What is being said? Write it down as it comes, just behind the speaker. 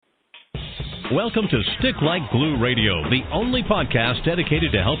Welcome to Stick Like Glue Radio, the only podcast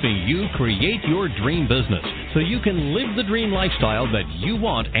dedicated to helping you create your dream business so you can live the dream lifestyle that you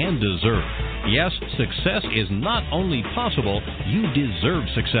want and deserve. Yes, success is not only possible, you deserve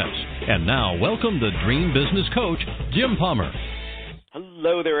success. And now, welcome the Dream Business Coach, Jim Palmer.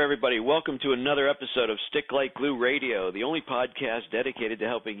 Hello there, everybody. Welcome to another episode of Stick Like Glue Radio, the only podcast dedicated to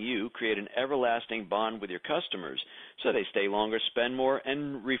helping you create an everlasting bond with your customers so they stay longer, spend more,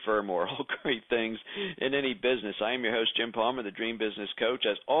 and refer more. All great things in any business. I am your host, Jim Palmer, the Dream Business Coach.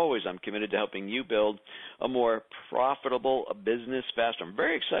 As always, I'm committed to helping you build a more profitable business faster. I'm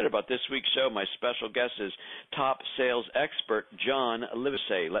very excited about this week's show. My special guest is top sales expert, John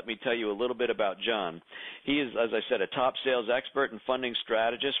Livesay. Let me tell you a little bit about John. He is, as I said, a top sales expert and funding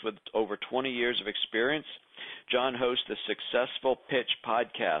strategist with over 20 years of experience. John hosts the Successful Pitch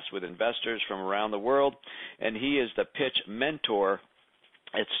podcast with investors from around the world, and he is the pitch mentor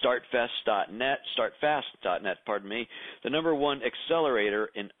at startfast.net, the number one accelerator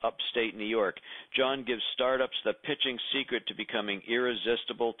in upstate New York. John gives startups the pitching secret to becoming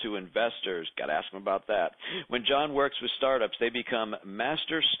irresistible to investors. Got to ask him about that. When John works with startups, they become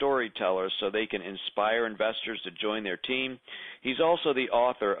master storytellers so they can inspire investors to join their team. He's also the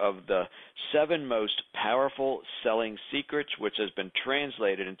author of the 7 Most Powerful Selling Secrets, which has been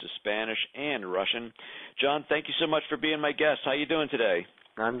translated into Spanish and Russian. John, thank you so much for being my guest. How are you doing today?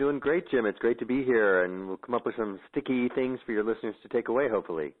 I'm doing great, Jim. It's great to be here, and we'll come up with some sticky things for your listeners to take away,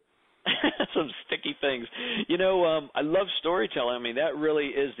 hopefully. Some sticky things. You know, I love storytelling. I mean, that really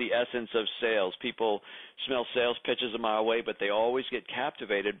is the essence of sales. People smell sales pitches a mile away, but they always get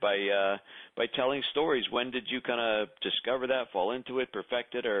captivated by telling stories. When did you kind of discover that, fall into it,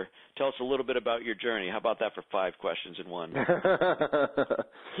 perfect it, or tell us a little bit about your journey? How about that for 5 questions in one?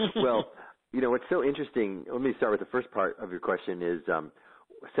 Well, you know, what's so interesting, let me start with the first part of your question is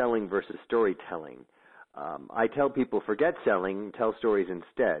selling versus storytelling. I tell people, forget selling, tell stories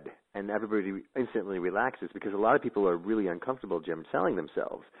instead, and everybody instantly relaxes because a lot of people are really uncomfortable, Jim, selling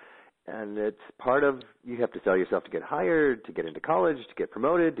themselves. And it's part of, you have to sell yourself to get hired, to get into college, to get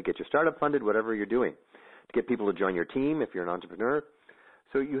promoted, to get your startup funded, whatever you're doing, to get people to join your team if you're an entrepreneur.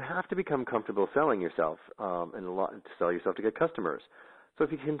 So you have to become comfortable selling yourself and a lot to sell yourself to get customers. So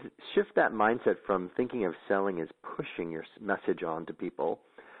if you can shift that mindset from thinking of selling as pushing your message on to people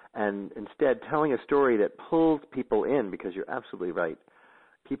and instead telling a story that pulls people in, because you're absolutely right.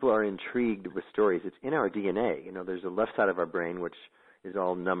 People are intrigued with stories. It's in our DNA. You know, there's a left side of our brain, which is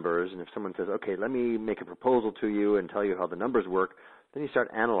all numbers. And if someone says, okay, let me make a proposal to you and tell you how the numbers work, then you start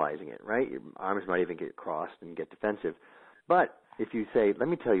analyzing it, right? Your arms might even get crossed and get defensive. But if you say, let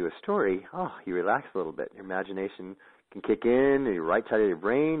me tell you a story, you relax a little bit. Your imagination can kick in, and your right side of your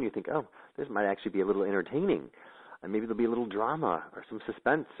brain, you think, this might actually be a little entertaining. And maybe there'll be a little drama or some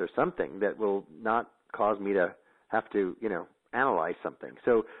suspense or something that will not cause me to have to, analyze something.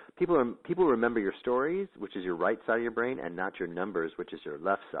 So people remember your stories, which is your right side of your brain, and not your numbers, which is your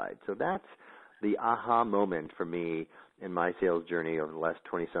left side. So that's the aha moment for me in my sales journey over the last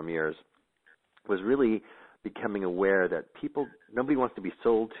 20-some years, was really becoming aware that nobody wants to be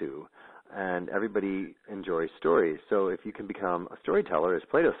sold to, and everybody enjoys stories. So if you can become a storyteller, as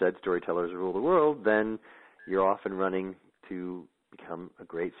Plato said, storytellers rule the world, then you're off and running to become a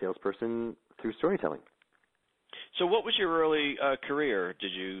great salesperson through storytelling. So what was your early career?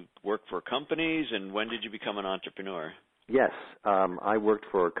 Did you work for companies, and when did you become an entrepreneur? Yes. I worked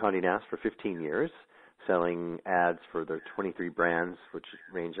for Condé Nast for 15 years, selling ads for their 23 brands, which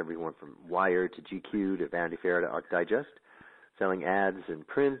range everyone from Wired to GQ to Vanity Fair to Arc Digest, selling ads in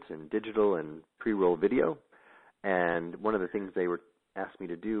print and digital and pre-roll video. And one of the things they asked me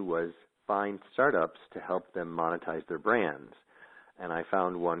to do was find startups to help them monetize their brands. And I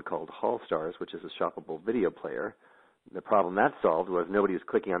found one called Hallstars, which is a shoppable video player. The problem that solved was nobody was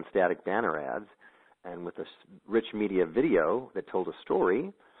clicking on static banner ads. And with a rich media video that told a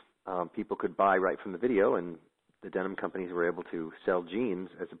story, people could buy right from the video, and the denim companies were able to sell jeans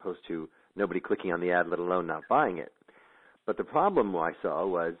as opposed to nobody clicking on the ad, let alone not buying it. But the problem I saw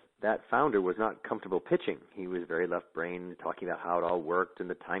was that founder was not comfortable pitching. He was very left brain, talking about how it all worked and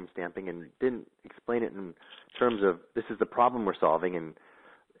the time stamping, and didn't explain it in terms of this is the problem we're solving and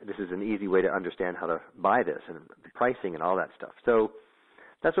this is an easy way to understand how to buy this and the pricing and all that stuff. So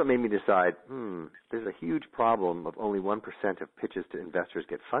that's what made me decide, there's a huge problem of only 1% of pitches to investors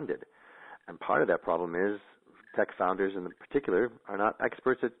get funded. And part of that problem is tech founders in particular are not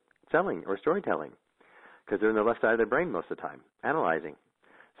experts at selling or storytelling because they're in the left side of their brain most of the time, analyzing.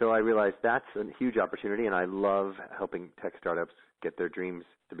 So I realized that's a huge opportunity, and I love helping tech startups get their dreams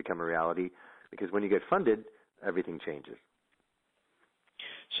to become a reality because when you get funded, everything changes.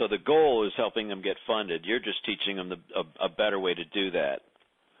 So the goal is helping them get funded. You're just teaching them a better way to do that.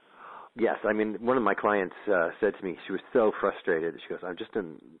 Yes, I mean, one of my clients said to me, she was so frustrated. She goes, I'm just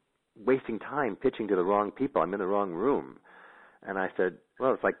wasting time pitching to the wrong people. I'm in the wrong room. And I said,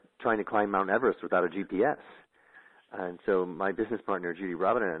 well, it's like trying to climb Mount Everest without a GPS. And so my business partner, Judy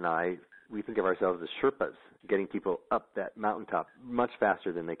Robin, and I, we think of ourselves as Sherpas, getting people up that mountaintop much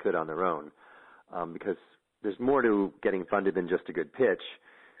faster than they could on their own, because there's more to getting funded than just a good pitch.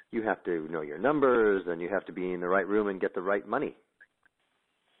 You have to know your numbers, and you have to be in the right room and get the right money.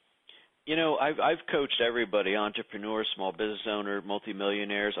 You know, I've coached everybody, entrepreneurs, small business owner,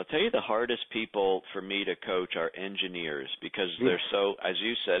 multimillionaires. I'll tell you the hardest people for me to coach are engineers, because they're so, as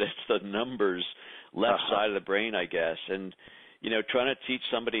you said, it's the numbers left side of the brain, I guess. And, you know, trying to teach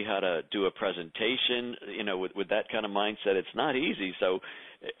somebody how to do a presentation, you know, with that kind of mindset, it's not easy. So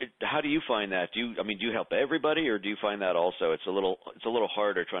how do you find that? Do you help everybody, or do you find that also it's a little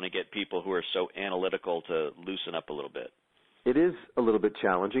harder trying to get people who are so analytical to loosen up a little bit? It is a little bit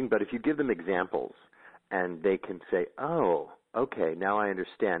challenging, but if you give them examples and they can say, oh, okay, now I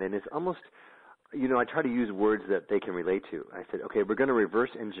understand. And it's almost, you know, I try to use words that they can relate to. I said, okay, we're going to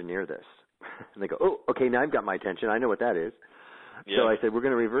reverse engineer this. And they go, oh, okay, now I've got my attention. I know what that is. Yeah. So I said, we're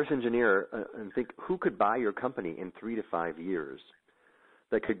going to reverse engineer and think, who could buy your company in 3 to 5 years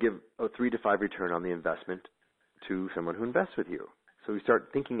that could give a 3 to 5 return on the investment to someone who invests with you? So we start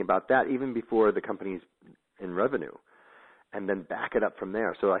thinking about that even before the company's in revenue, and then back it up from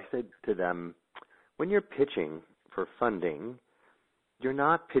there. So I said to them, when you're pitching for funding, you're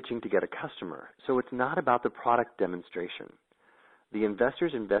not pitching to get a customer. So it's not about the product demonstration. The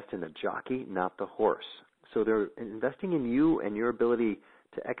investors invest in the jockey, not the horse. So they're investing in you and your ability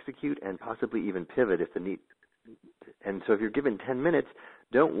to execute and possibly even pivot if the need. And so if you're given 10 minutes,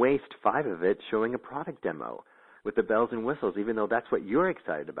 don't waste 5 of it showing a product demo with the bells and whistles. Even though that's what you're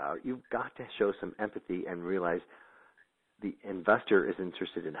excited about, you've got to show some empathy and realize the investor is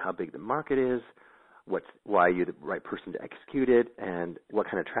interested in how big the market is, why you're the right person to execute it, and what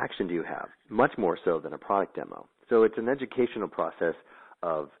kind of traction do you have, much more so than a product demo. So it's an educational process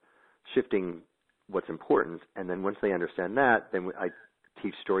of shifting what's important, and then once they understand that, then I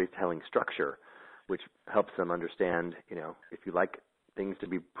teach storytelling structure, which helps them understand, you know, if you like things to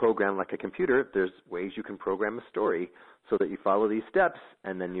be programmed like a computer, there's ways you can program a story so that you follow these steps,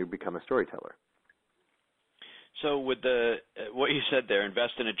 and then you become a storyteller. So with what you said there,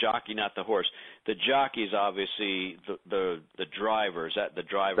 invest in a jockey, not the horse. The jockey is obviously the driver. Is that the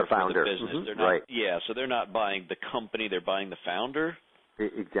driver for the business? Mm-hmm. They're not, right. Yeah, so they're not buying the company, they're buying the founder?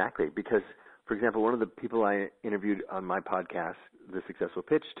 Exactly, because, for example, one of the people I interviewed on my podcast, The Successful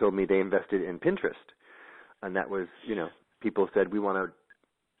Pitch, told me they invested in Pinterest. And that was, you know, people said, we want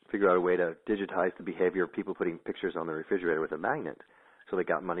to figure out a way to digitize the behavior of people putting pictures on the refrigerator with a magnet. So they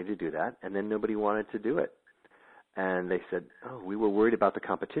got money to do that, and then nobody wanted to do it. And they said, oh, we were worried about the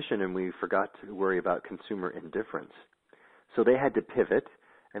competition, and we forgot to worry about consumer indifference. So they had to pivot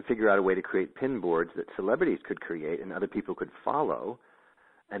and figure out a way to create pin boards that celebrities could create and other people could follow.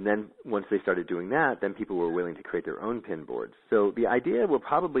 And then once they started doing that, then people were willing to create their own pin boards. So the idea will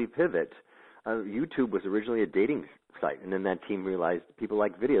probably pivot. YouTube was originally a dating site, and then that team realized people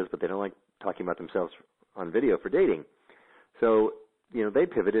like videos, but they don't like talking about themselves on video for dating. So, you know, they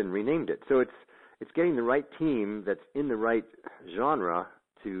pivoted and renamed it. So it's getting the right team that's in the right genre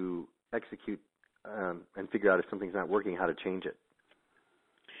to execute and figure out if something's not working, how to change it.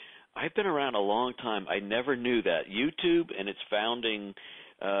 I've been around a long time. I never knew that. YouTube and its founding,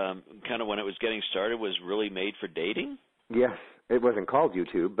 kind of when it was getting started, was really made for dating? Yes. It wasn't called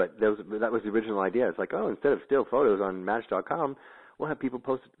YouTube, but that was the original idea. It's like, oh, instead of still photos on Match.com, we'll have people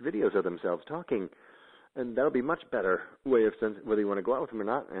post videos of themselves talking. And that'll be much better way of sense whether you want to go out with them or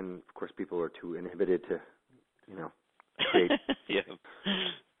not. And, of course, people are too inhibited to, you know, create. Yeah.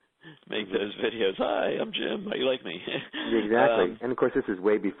 Make those videos. Hi, I'm Jim. How you like me? Exactly. And, of course, this is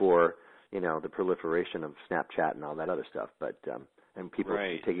way before, you know, the proliferation of Snapchat and all that other stuff. But and people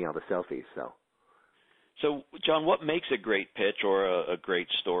taking all the selfies. So, John, what makes a great pitch or a great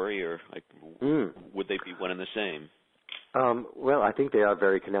story, or like, would they be one and the same? Well, I think they are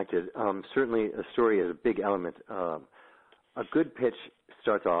very connected. Certainly, a story is a big element. A good pitch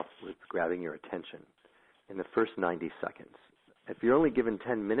starts off with grabbing your attention in the first 90 seconds. If you're only given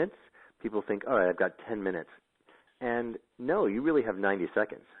 10 minutes, people think, all right, I've got 10 minutes. And no, you really have 90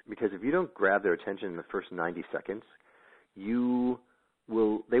 seconds, because if you don't grab their attention in the first 90 seconds,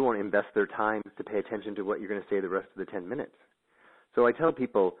 they won't invest their time to pay attention to what you're going to say the rest of the 10 minutes. So I tell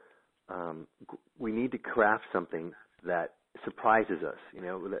people we need to craft something that surprises us.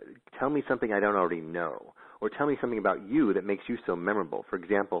 Tell me something I don't already know, or tell me something about you that makes you so memorable. For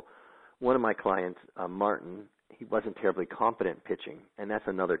example, one of my clients, Martin, he wasn't terribly confident pitching, and that's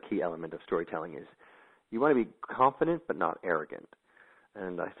another key element of storytelling is you want to be confident but not arrogant.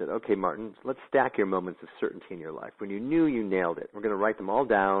 And I said, okay, Martin, let's stack your moments of certainty in your life. When you knew you nailed it, we're going to write them all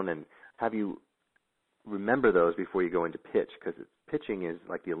down and have you remember those before you go into pitch, because pitching is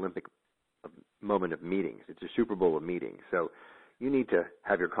like the Olympic moment of meetings. It's a Super Bowl of meetings. So you need to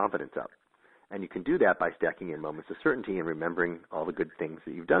have your confidence up. And you can do that by stacking in moments of certainty and remembering all the good things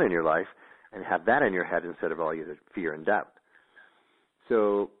that you've done in your life and have that in your head instead of all your fear and doubt.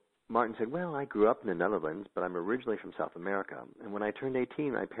 So Martin said, well, I grew up in the Netherlands, but I'm originally from South America. And when I turned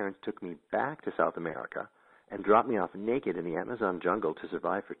 18, my parents took me back to South America and dropped me off naked in the Amazon jungle to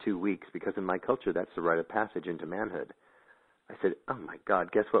survive for 2 weeks because in my culture, that's the rite of passage into manhood. I said, oh, my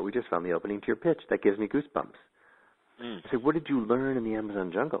God, guess what? We just found the opening to your pitch. That gives me goosebumps. I said, what did you learn in the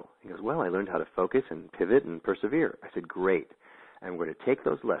Amazon jungle? He goes, well, I learned how to focus and pivot and persevere. I said, great. And we're going to take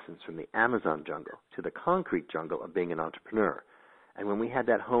those lessons from the Amazon jungle to the concrete jungle of being an entrepreneur. And when we had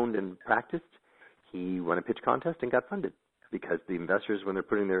that honed and practiced, he won a pitch contest and got funded because the investors, when they're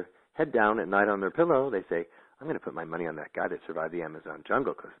putting their head down at night on their pillow, they say, I'm going to put my money on that guy that survived the Amazon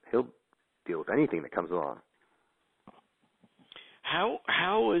jungle because he'll deal with anything that comes along.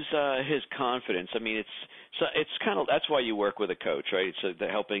 How is his confidence? I mean, it's kind of that's why you work with a coach, right? So they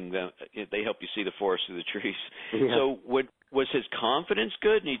help you see the forest through the trees. Yeah. So was his confidence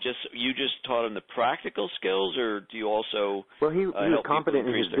good, and you just taught him the practical skills, or do you also? Well, he was confident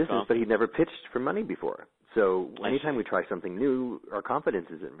in his business, but he'd never pitched for money before. So anytime we try something new, our confidence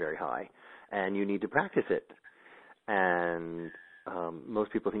isn't very high, and you need to practice it. And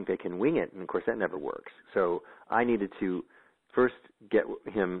most people think they can wing it, and of course that never works. So I needed to first get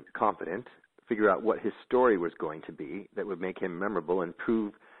him confident, figure out what his story was going to be that would make him memorable and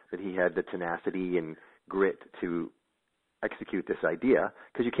prove that he had the tenacity and grit to execute this idea.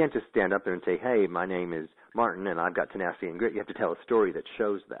 Because you can't just stand up there and say, hey, my name is Martin and I've got tenacity and grit. You have to tell a story that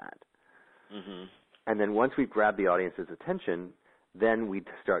shows that. Mm-hmm. And then once we grab the audience's attention, then we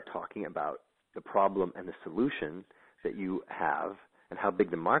start talking about the problem and the solution that you have and how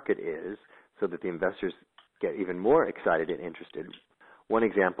big the market is so that the investors get even more excited and interested. One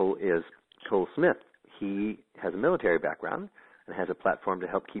example is Cole Smith. He has a military background and has a platform to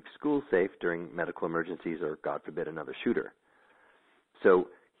help keep schools safe during medical emergencies or, God forbid, another shooter. So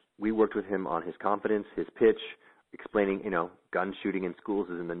we worked with him on his confidence, his pitch, explaining, gun shooting in schools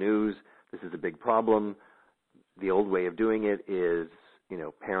is in the news. This is a big problem. The old way of doing it is,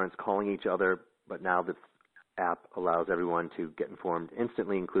 parents calling each other, but now this app allows everyone to get informed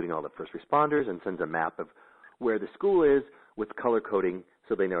instantly, including all the first responders, and sends a map of where the school is with color coding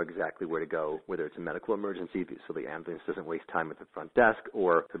so they know exactly where to go, whether it's a medical emergency so the ambulance doesn't waste time at the front desk,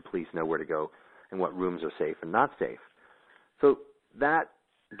 or the police know where to go and what rooms are safe and not safe. So that,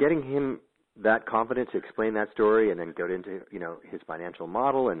 getting him that confidence to explain that story and then go into, his financial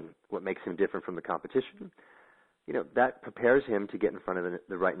model and what makes him different from the competition, that prepares him to get in front of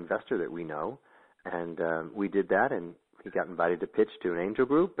the right investor that we know. And we did that, and he got invited to pitch to an angel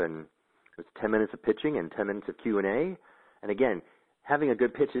group, and it was 10 minutes of pitching and 10 minutes of Q&A. And again, having a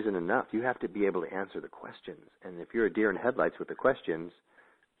good pitch isn't enough. You have to be able to answer the questions. And if you're a deer in headlights with the questions,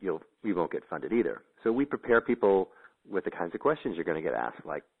 you won't get funded either. So we prepare people with the kinds of questions you're going to get asked,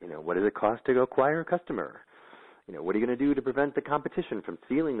 like, what does it cost to acquire a customer? What are you going to do to prevent the competition from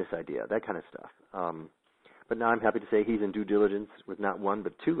stealing this idea? That kind of stuff. But now I'm happy to say he's in due diligence with not one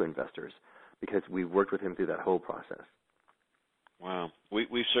but two investors because we've worked with him through that whole process. Wow.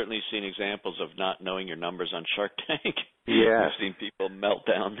 We've certainly seen examples of not knowing your numbers on Shark Tank. Yeah. We've seen people melt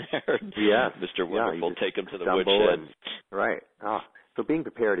down there. Yeah. Mr. Wonderful take them to the woodshed. Right. So being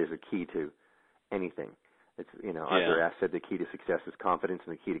prepared is a key to anything. It's, Arthur Ashe said the key to success is confidence,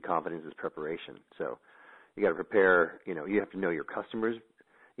 and the key to confidence is preparation. So you got to prepare, you have to know your customers.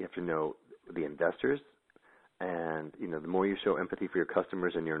 You have to know the investors. And, the more you show empathy for your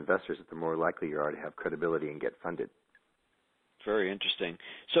customers and your investors, the more likely you are to have credibility and get funded. Very interesting.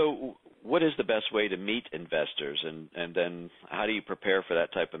 So what is the best way to meet investors, and then how do you prepare for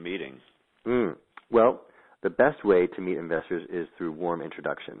that type of meeting? Well, the best way to meet investors is through warm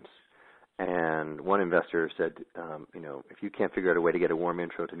introductions. And one investor said, if you can't figure out a way to get a warm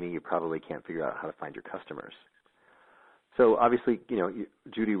intro to me, you probably can't figure out how to find your customers. So obviously,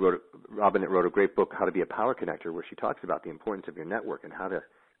 Judy Robinett wrote a great book, How to Be a Power Connector, where she talks about the importance of your network and how to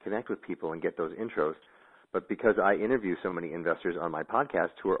connect with people and get those intros. But because I interview so many investors on my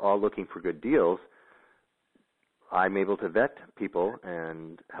podcast who are all looking for good deals, I'm able to vet people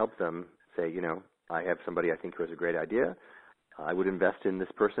and help them say, I have somebody I think who has a great idea. I would invest in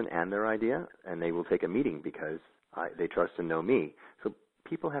this person and their idea, and they will take a meeting because they trust and know me. So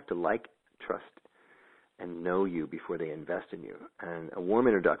people have to like, trust, and know you before they invest in you. And a warm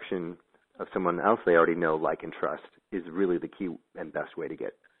introduction of someone else they already know, like, and trust is really the key and best way to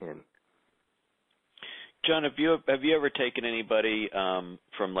get in. John, have you ever taken anybody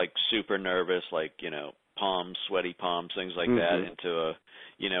from like super nervous, like, palms, sweaty palms, things like that,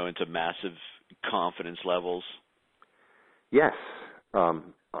 into massive confidence levels? Yes.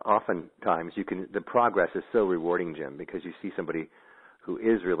 Oftentimes the progress is so rewarding, Jim, because you see somebody who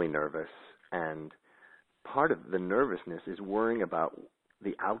is really nervous, and part of the nervousness is worrying about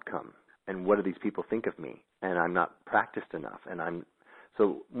the outcome and what do these people think of me, and I'm not practiced enough.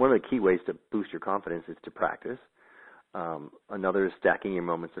 So one of the key ways to boost your confidence is to practice. Another is stacking your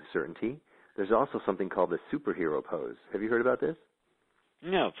moments of certainty. There's also something called the superhero pose. Have you heard about this?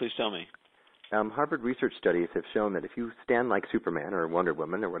 No, please tell me. Harvard research studies have shown that if you stand like Superman or Wonder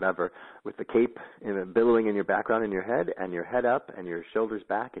Woman or whatever, with the cape billowing in your background in your head, and your head up and your shoulders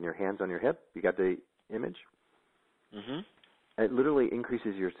back and your hands on your hip, you got the image? Mm-hmm. It literally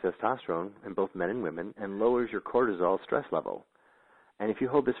increases your testosterone in both men and women and lowers your cortisol stress level. And if you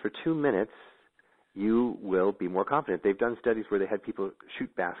hold this for 2 minutes, you will be more confident. They've done studies where they had people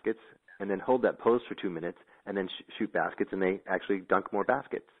shoot baskets and then hold that pose for 2 minutes and then shoot baskets, and they actually dunk more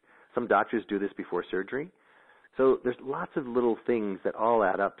baskets. Some doctors do this before surgery. So there's lots of little things that all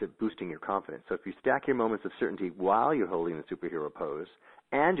add up to boosting your confidence. So if you stack your moments of certainty while you're holding the superhero pose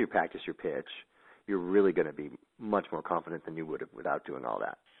and you practice your pitch, you're really going to be much more confident than you would have without doing all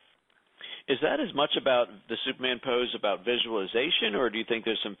that. Is that as much about the Superman pose about visualization, or do you think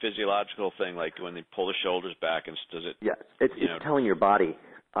there's some physiological thing, like when they pull the shoulders back and does it? Yes, it's telling your body,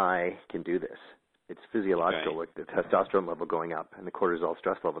 I can do this. It's physiological, with the testosterone level going up and the cortisol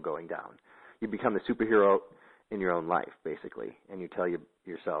stress level going down. You become the superhero in your own life, basically, and you tell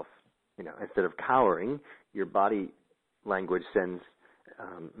yourself, instead of cowering, your body language sends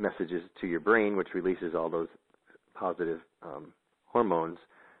messages to your brain, which releases all those positive hormones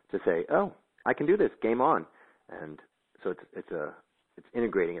to say, oh, I can do this, game on. And so it's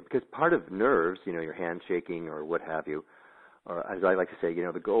integrating it, because part of nerves, your hand shaking or what have you, or as I like to say,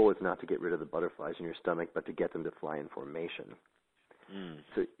 the goal is not to get rid of the butterflies in your stomach, but to get them to fly in formation.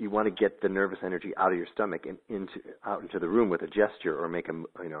 So you want to get the nervous energy out of your stomach and out into the room with a gesture, or make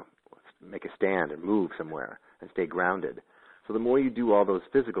a stand and move somewhere and stay grounded. So the more you do all those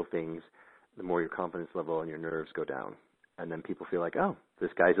physical things, the more your confidence level and your nerves go down. And then people feel like, oh, this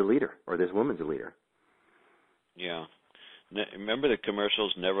guy's a leader, or this woman's a leader. Yeah. Remember the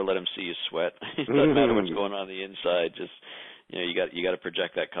commercials, never let them see you sweat? It doesn't matter what's going on the inside. Just, you got to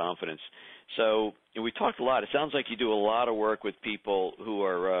project that confidence. So we talked a lot. It sounds like you do a lot of work with people who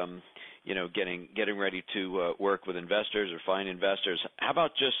are, getting ready to work with investors or find investors. How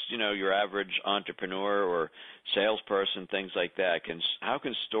about just, your average entrepreneur or salesperson, things like that? How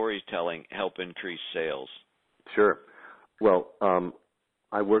can storytelling help increase sales? Sure. Well,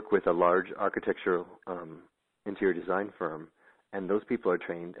 I work with a large architectural interior design firm, and those people are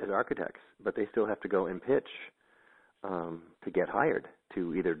trained as architects, but they still have to go and pitch to get hired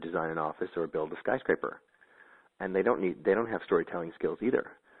to either design an office or build a skyscraper. And they don't have storytelling skills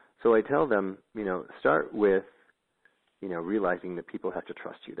either. So I tell them, start with, realizing that people have to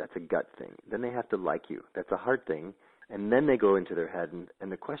trust you. That's a gut thing. Then they have to like you. That's a heart thing. And then they go into their head,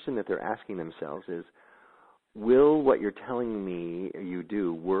 and the question that they're asking themselves is, will what you're telling me you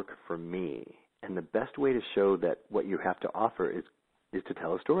do work for me? And the best way to show that what you have to offer is to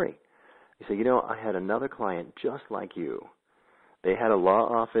tell a story. You say, I had another client just like you. They had a law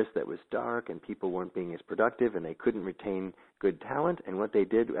office that was dark, and people weren't being as productive, and they couldn't retain good talent. And what they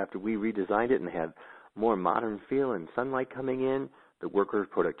did after we redesigned it and had more modern feel and sunlight coming in, the workers'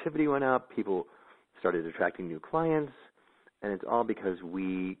 productivity went up, people started attracting new clients, and it's all because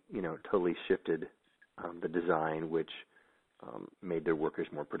we, totally shifted the design, which made their workers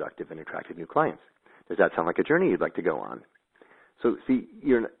more productive and attracted new clients. Does that sound like a journey you'd like to go on? So, see,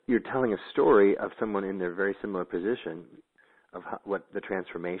 you're telling a story of someone in their very similar position of what the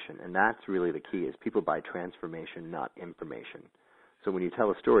transformation, and that's really the key, is people buy transformation, not information. So when you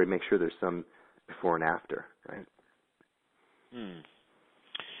tell a story, make sure there's some before and after, right?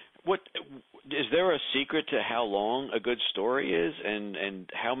 What is there a secret to how long a good story is, and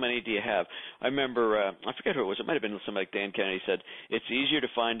how many do you have? I remember, I forget who it was. It might have been somebody like Dan Kennedy said, it's easier to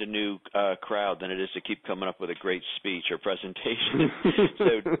find a new crowd than it is to keep coming up with a great speech or presentation. So,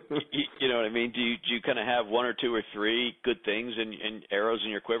 you know what I mean? Do you kind of have one or two or three good things and arrows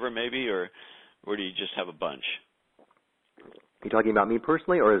in your quiver, maybe, or do you just have a bunch? Are you talking about me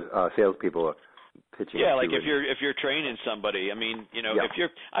personally, or as salespeople? pitching. Yeah, like if you're training somebody, I mean, Yeah.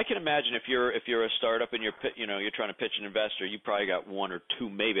 I can imagine if you're a startup and you're trying to pitch an investor, you probably got one or two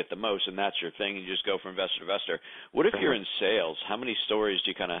maybe at the most, and that's your thing. You just go from investor to investor. What if you're in sales? How many stories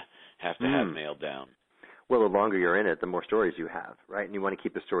do you kind of have to have nailed down? Well, the longer you're in it, the more stories you have, right? And you want to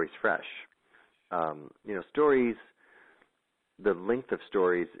keep the stories fresh. Stories, the length of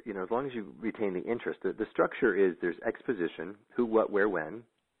stories, as long as you retain the interest. The structure is there's exposition, who, what, where, when.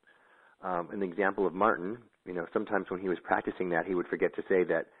 An example of Martin, sometimes when he was practicing that, he would forget to say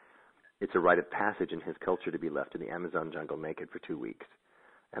that it's a rite of passage in his culture to be left in the Amazon jungle naked for 2 weeks.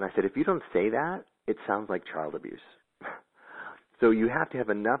 And I said, if you don't say that, it sounds like child abuse. So you have to have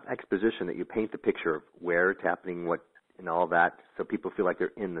enough exposition that you paint the picture of where it's happening, what, and all that, so people feel like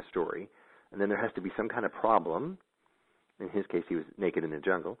they're in the story. And then there has to be some kind of problem. In his case, he was naked in the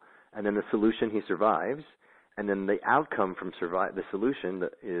jungle. And then the solution, he survives. And then the outcome from the solution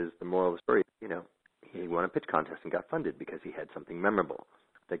that is the moral of the story. He won a pitch contest and got funded because he had something memorable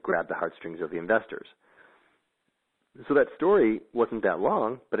that grabbed the heartstrings of the investors. So that story wasn't that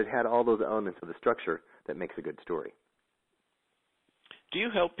long, but it had all those elements of the structure that makes a good story. Do you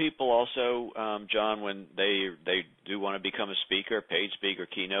help people also, John, when they do want to become a speaker, paid speaker,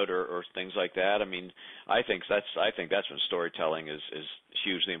 keynote, or things like that? I mean, I think that's when storytelling is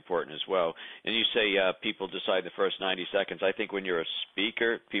hugely important as well. And you say people decide the first 90 seconds. I think when you're a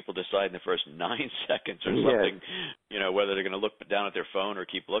speaker, people decide in the first 9 seconds or something. Whether they're going to look down at their phone or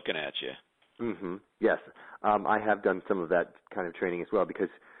keep looking at you. Mm-hmm. Yes, I have done some of that kind of training as well because,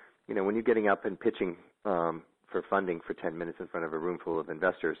 when you're getting up and pitching for funding for 10 minutes in front of a room full of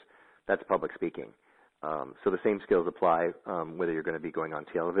investors, that's public speaking. So the same skills apply whether you're going to be going on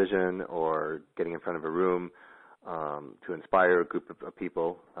television or getting in front of a room to inspire a group of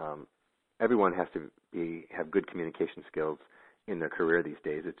people. Everyone has to have good communication skills in their career these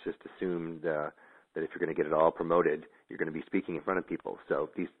days. It's just assumed that if you're going to get it all promoted, you're going to be speaking in front of people. So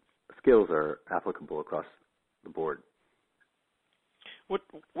these skills are applicable across the board. What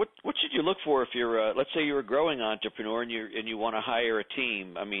should you look for if you're let's say you're a growing entrepreneur and you want to hire a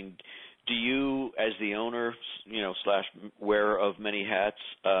team? I mean, do you, as the owner, / wearer of many hats,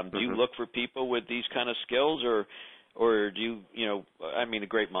 do you look for people with these kind of skills, or do you, the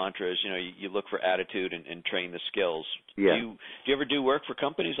great mantra is, you look for attitude and train the skills. Yeah. Do you ever do work for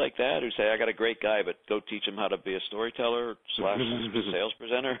companies like that who say, I got a great guy, but go teach him how to be a storyteller / sales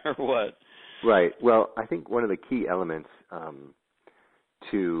presenter, or what? Right. Well, I think one of the key elements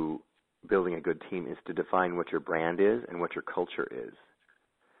to building a good team is to define what your brand is and what your culture is.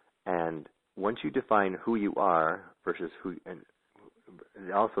 And once you define who you are versus who, and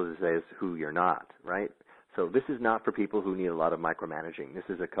it also says who you're not, right? So this is not for people who need a lot of micromanaging. This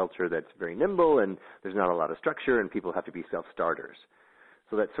is a culture that's very nimble and there's not a lot of structure and people have to be self-starters.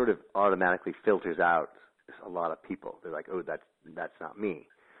 So that sort of automatically filters out a lot of people. They're like, oh, that's not me.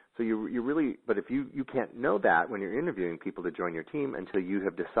 So you really, but if you can't know that when you're interviewing people to join your team until you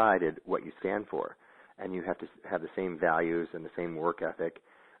have decided what you stand for, and you have to have the same values and the same work ethic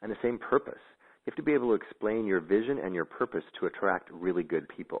and the same purpose. You have to be able to explain your vision and your purpose to attract really good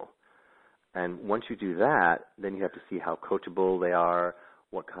people. And once you do that, then you have to see how coachable they are,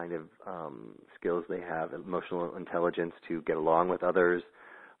 what kind of skills they have, emotional intelligence to get along with others,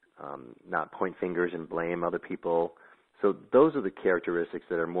 not point fingers and blame other people. So those are the characteristics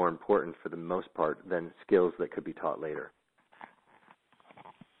that are more important for the most part than skills that could be taught later.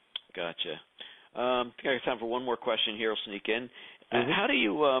 Gotcha. I think I have time for one more question here. I'll sneak in. How do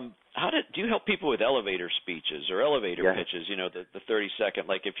you do you help people with elevator speeches or elevator pitches? The 30-second,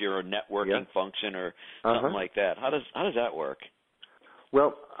 like if you're a networking function or something like that. How does that work?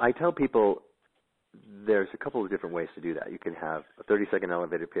 Well, I tell people there's a couple of different ways to do that. You can have a 30-second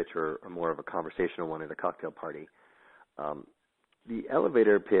elevator pitch or more of a conversational one at a cocktail party. The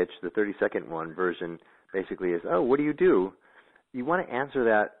elevator pitch, the 30-second one version, basically is, oh, what do you do? You want to answer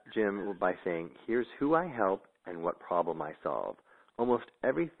that, Jim, by saying, here's who I help and what problem I solve. Almost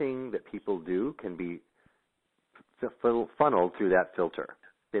everything that people do can be funneled through that filter.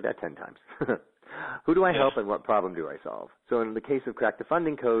 Say that 10 times. Who do I help and what problem do I solve? So in the case of Crack the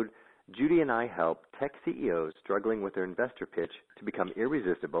Funding Code, Judy and I help tech CEOs struggling with their investor pitch to become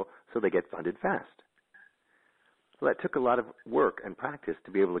irresistible so they get funded fast. So that took a lot of work and practice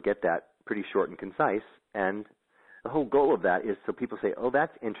to be able to get that pretty short and concise. And the whole goal of that is so people say, oh,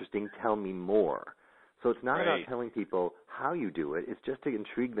 that's interesting, tell me more. So it's not about telling people how you do it. It's just to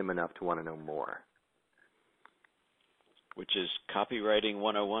intrigue them enough to want to know more. Which is copywriting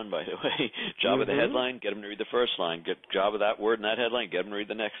 101, by the way. Job of the headline, get them to read the first line. Job of that word in that headline, get them to read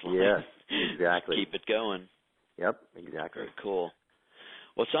the next line. Yes, exactly. Keep it going. Yep, exactly. Very cool.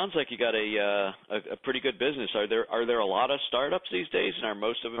 Well, it sounds like you got a pretty good business. Are there a lot of startups these days, and are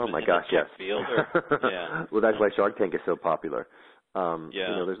most of them in the tech field? Or, yeah. Well, that's why Shark Tank is so popular.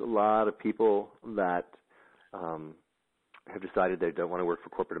 There's a lot of people that have decided they don't want to work for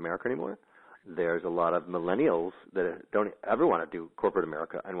corporate America anymore. There's a lot of millennials that don't ever want to do corporate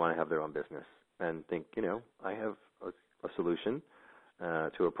America and want to have their own business and think, I have a solution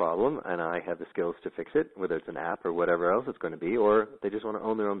to a problem, and I have the skills to fix it, whether it's an app or whatever else it's going to be, or they just want to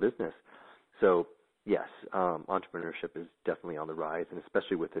own their own business. So, yes, entrepreneurship is definitely on the rise, and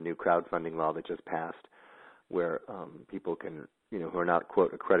especially with the new crowdfunding law that just passed, where people can, who are not,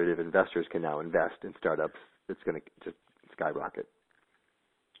 quote, accredited investors can now invest in startups. It's going to just skyrocket.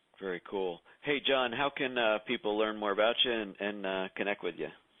 Very cool. Hey, John, how can people learn more about you and connect with you?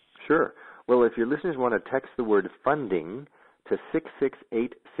 Sure. Well, if your listeners want to text the word funding to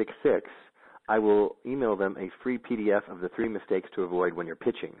 66866, I will email them a free PDF of the 3 mistakes to avoid when you're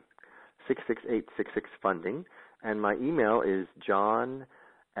pitching. 66866 funding. And my email is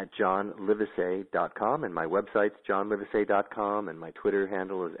john@johnlivesay.com, and my website's johnlivesay.com, and my Twitter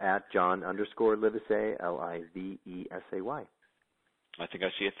handle is @John_Livesay, Livesay. I think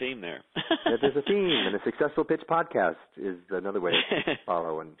I see a theme there. Yeah, there's a theme, and a successful pitch podcast is another way to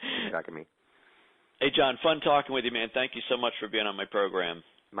follow and keep track of me. Hey, John, fun talking with you, man. Thank you so much for being on my program.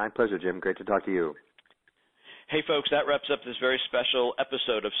 My pleasure, Jim. Great to talk to you. Hey, folks, that wraps up this very special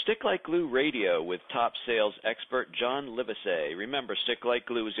episode of Stick Like Glue Radio with top sales expert John Livesay. Remember, Stick Like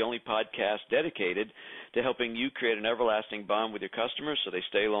Glue is the only podcast dedicated to helping you create an everlasting bond with your customers so they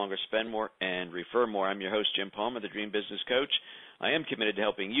stay longer, spend more, and refer more. I'm your host, Jim Palmer, the Dream Business Coach. I am committed to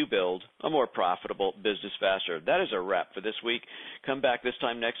helping you build a more profitable business faster. That is a wrap for this week. Come back this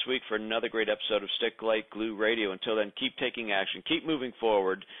time next week for another great episode of Stick Like Glue Radio. Until then, keep taking action, keep moving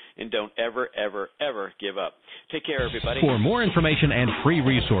forward, and don't ever, ever, ever give up. Take care, everybody. For more information and free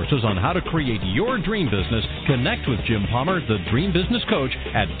resources on how to create your dream business, connect with Jim Palmer, the Dream Business Coach,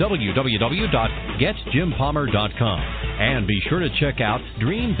 at www.getjimpalmer.com. And be sure to check out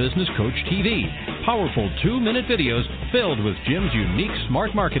Dream Business Coach TV, powerful 2-minute videos filled with Jim's unique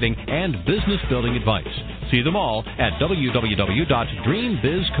smart marketing and business building advice. See them all at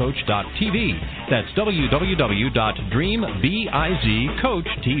www.dreambizcoach.tv. That's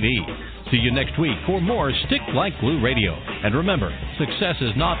www.dreambizcoach.tv. See you next week for more Stick Like Glue Radio. And remember, success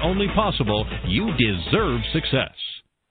is not only possible, you deserve success.